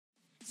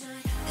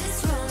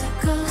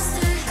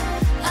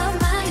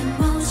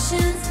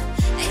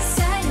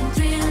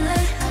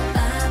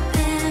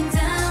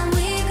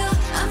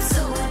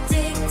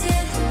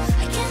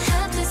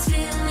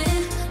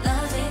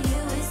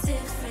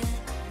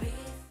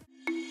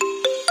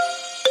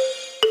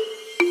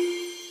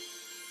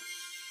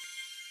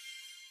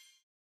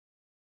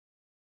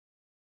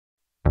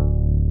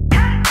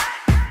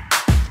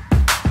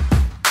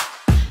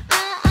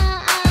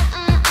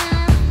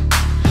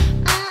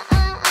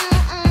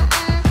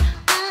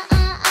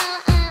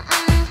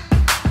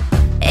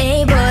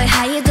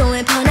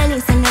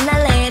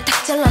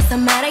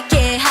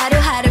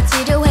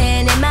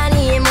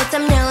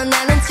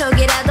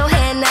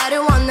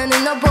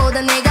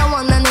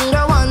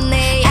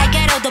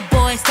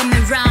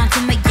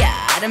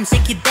I'm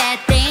shaking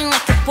that thing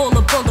like a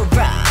polo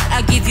rod.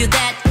 I'll give you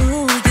that,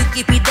 ooh, you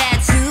give me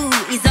that too.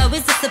 It's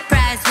always a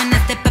surprise when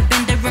I step up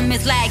in the room.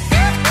 It's like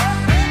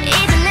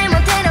이제 내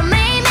멋대로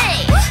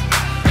매일매일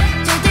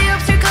절대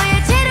없을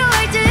거야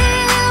지루할 듯.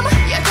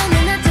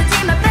 여전히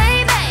낮추지 마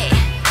baby.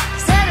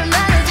 새로운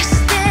나를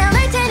다시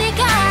태어날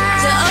테니까.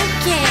 So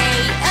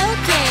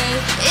okay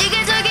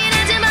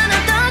이기적이지만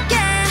어떡해.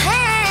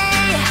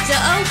 Hey. So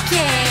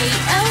okay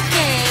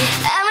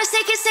I'ma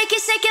shake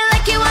it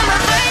like you on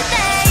my birthday.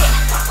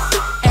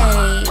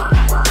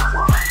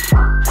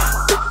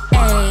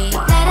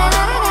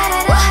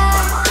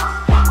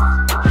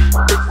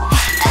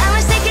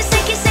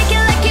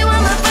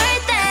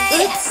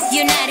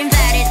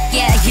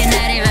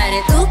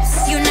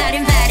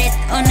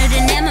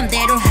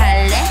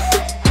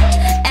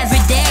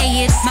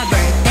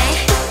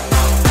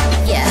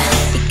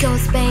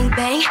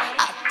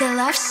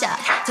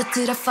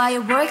 To the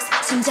fireworks,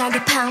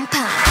 심장이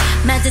팡팡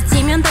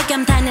마주치면 더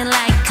감탄을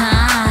like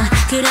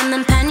그런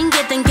난 파는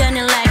게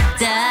당겨내 like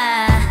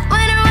that.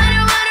 Wanna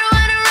rain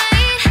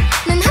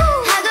난 who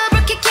하고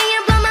그렇게 can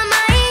you blow my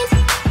mind.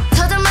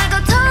 더도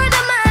말고 덜도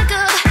말고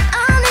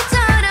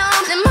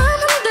언니처럼 내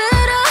맘을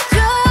들어줘.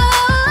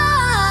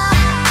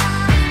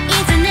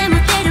 이제 내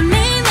멋대로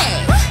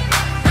매일매일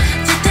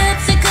절대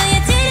없을 거야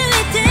지루할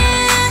듯.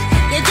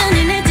 여전히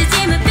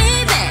늦추지 마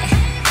baby.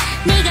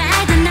 네가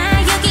알던 나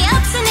여기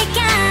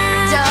없으니까.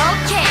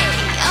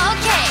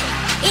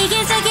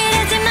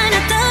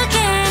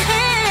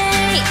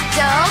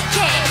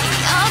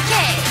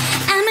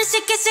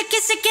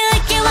 Shake it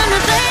like you on my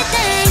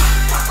birthday.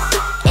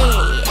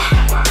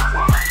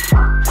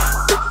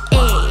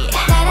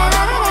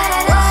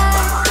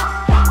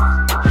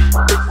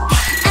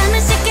 I'ma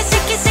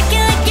shake it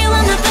like you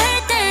on my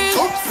birthday.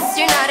 Oops,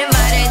 you're not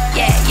invited.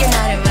 Yeah, you're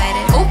not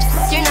invited. Oops,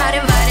 you're not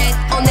invited.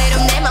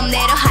 오늘은 내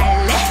맘대로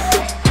할래.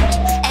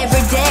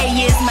 Every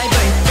day is my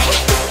birthday.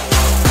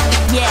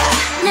 Yeah.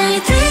 9,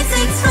 3,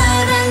 6,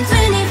 5 and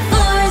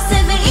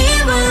 24/7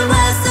 이월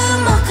와서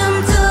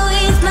welcome to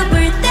it's my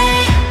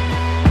birthday.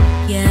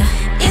 Yeah,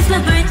 it's my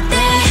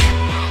birthday.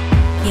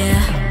 Yeah,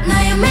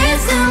 나의 매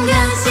순간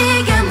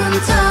시간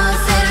멈춰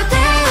새로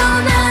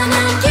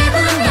태어나는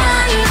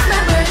기분이야. It's my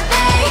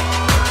birthday.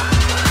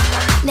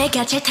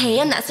 내가 잘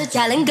태어나서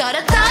잘난 걸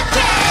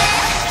어떡해.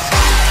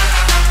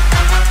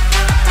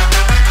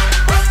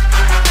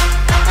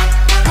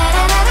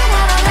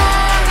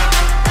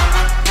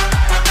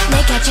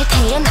 내가 잘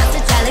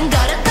태어나서 잘난 걸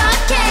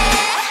어떡해.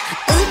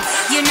 Oops,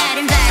 you're not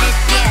invited.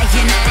 Yeah,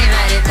 you're not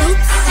invited.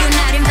 Oops, you're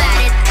not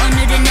invited.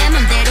 오늘은 내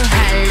맘대로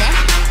할래.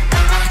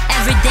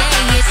 Every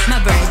day is my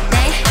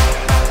birthday.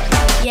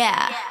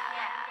 Yeah.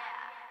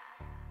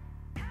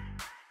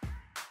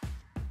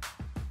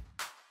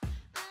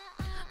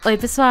 Oi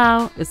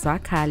pessoal, eu sou a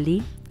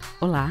Kally.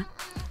 Olá.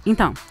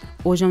 Então,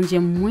 hoje é um dia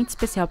muito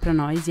especial pra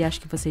nós e acho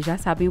que vocês já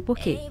sabem o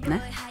porquê,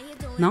 né?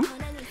 Não?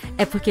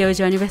 É porque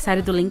hoje é o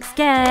aniversário do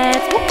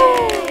LYNXCATS.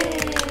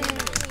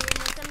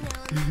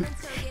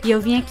 E eu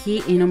vim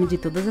aqui, em nome de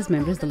todas as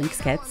membros do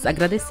LYNXCATS,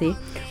 agradecer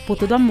por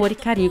todo o amor e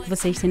carinho que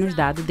vocês têm nos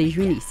dado desde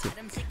o início.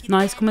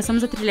 Nós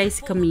começamos a trilhar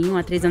esse caminho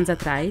há 3 anos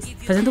atrás,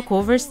 fazendo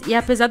covers, e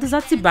apesar dos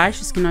altos e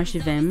baixos que nós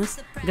tivemos,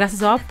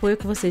 graças ao apoio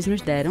que vocês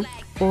nos deram,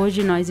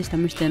 hoje nós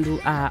estamos tendo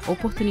a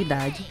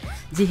oportunidade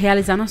de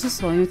realizar nosso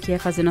sonho, que é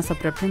fazer nossa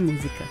própria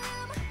música.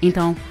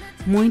 Então,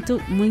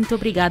 muito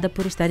obrigada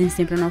por estarem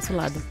sempre ao nosso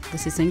lado.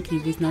 Vocês são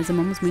incríveis, nós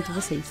amamos muito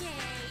vocês.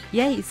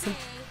 E é isso.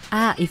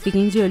 Ah, e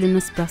fiquem de olho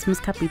nos próximos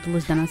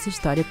capítulos da nossa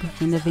história,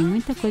 porque ainda vem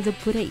muita coisa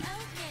por aí.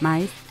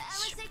 Mas,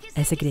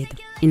 é segredo.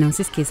 E não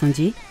se esqueçam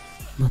de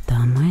botar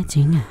a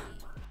moedinha.